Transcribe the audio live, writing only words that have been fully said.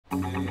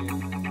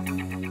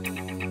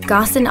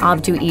Ghassan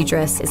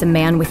Idriss is a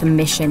man with a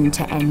mission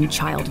to end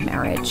child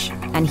marriage,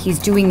 and he's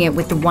doing it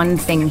with the one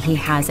thing he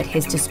has at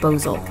his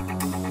disposal,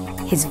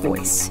 his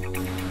voice.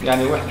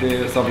 يعني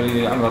وحدة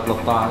صبي عمرها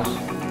 13.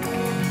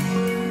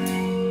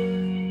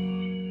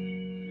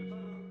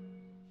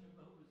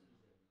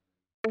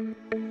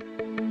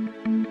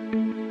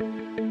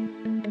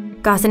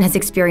 Ghassan has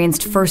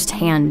experienced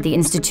firsthand the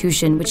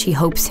institution which he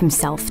hopes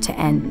himself to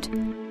end.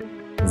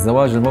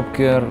 الزواج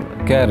المبكر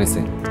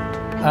كارثة.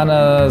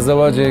 أنا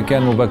زواجي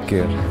كان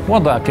مبكر،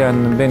 وضع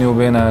كان بيني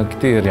وبينها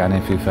كتير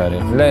يعني في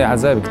فارق، لاقي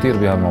عذاب كتير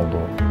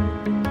بهالموضوع.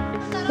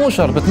 مو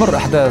شرط بتمر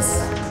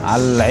أحداث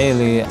على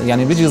العيلة،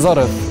 يعني بيجي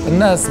ظرف،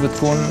 الناس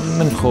بتكون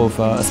من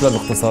خوفها، أسباب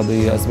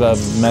اقتصادية، أسباب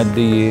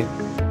مادية.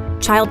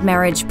 Child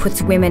marriage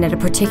puts women at a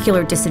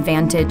particular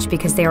disadvantage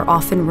because they are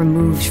often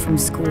removed from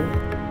school.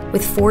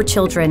 With 4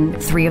 children,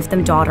 3 of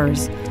them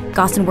daughters,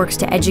 Ghassan works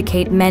to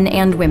educate men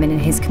and women in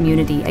his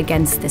community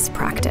against this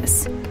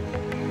practice.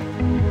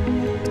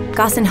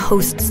 Ghassan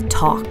hosts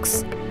talks.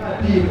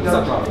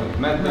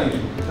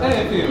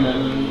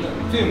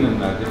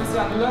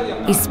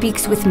 He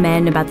speaks with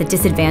men about the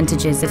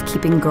disadvantages of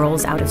keeping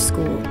girls out of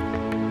school.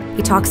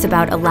 He talks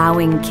about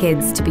allowing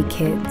kids to be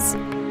kids.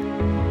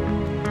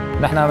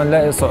 نحن عم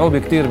نلاقي صعوبة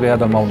كتير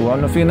بهذا الموضوع،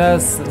 إنه في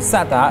ناس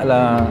ساعتها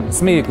عقلها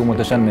سميك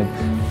ومتشنج،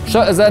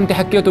 إذا أنت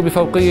حكيته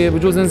بفوقية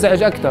بجوز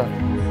ينزعج أكثر.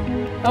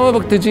 أما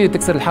بدك تجي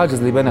تكسر الحاجز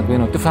اللي بينك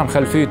وبينه، تفهم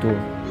خلفيته،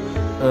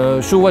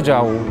 شو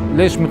وجعه،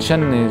 ليش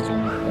متشنج.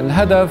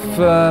 الهدف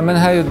من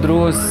هاي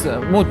الدروس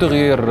مو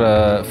تغيير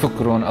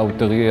فكرهم أو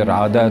تغيير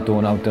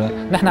عاداتهم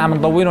نحن عم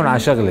نضوينهم على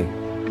شغلة،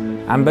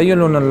 عم نبين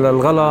لهم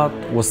الغلط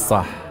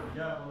والصح.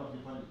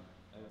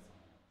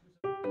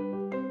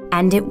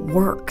 And it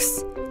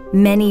works.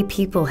 Many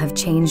people have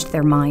changed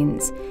their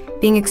minds.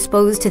 Being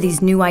exposed to these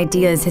new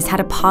ideas has had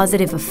a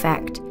positive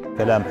effect.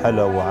 كلام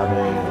حلو وعم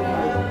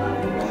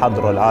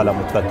يحضروا العالم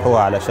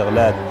وتفتحوها على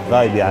شغلات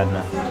غايبة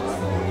عنا.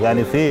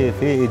 يعني في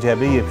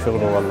إيجابية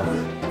بشغله والله.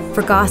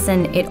 For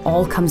Ghassan, it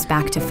all comes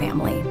back to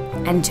family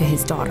and to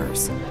his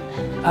daughters.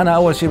 أنا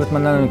أول شيء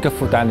بتمنى لهم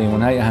يكفوا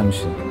تعليمهم، هاي أهم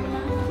شيء.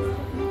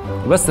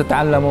 بس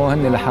تتعلموا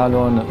هن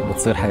لحالهم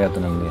بتصير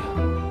حياتنا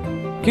منيحة.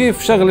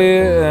 كيف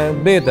شغلة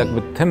بيتك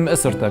بتهم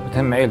أسرتك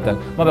بتهم عيلتك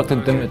ما بدك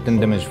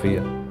تندمج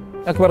فيها.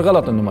 أكبر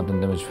غلط إنه ما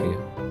تندمج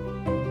فيها.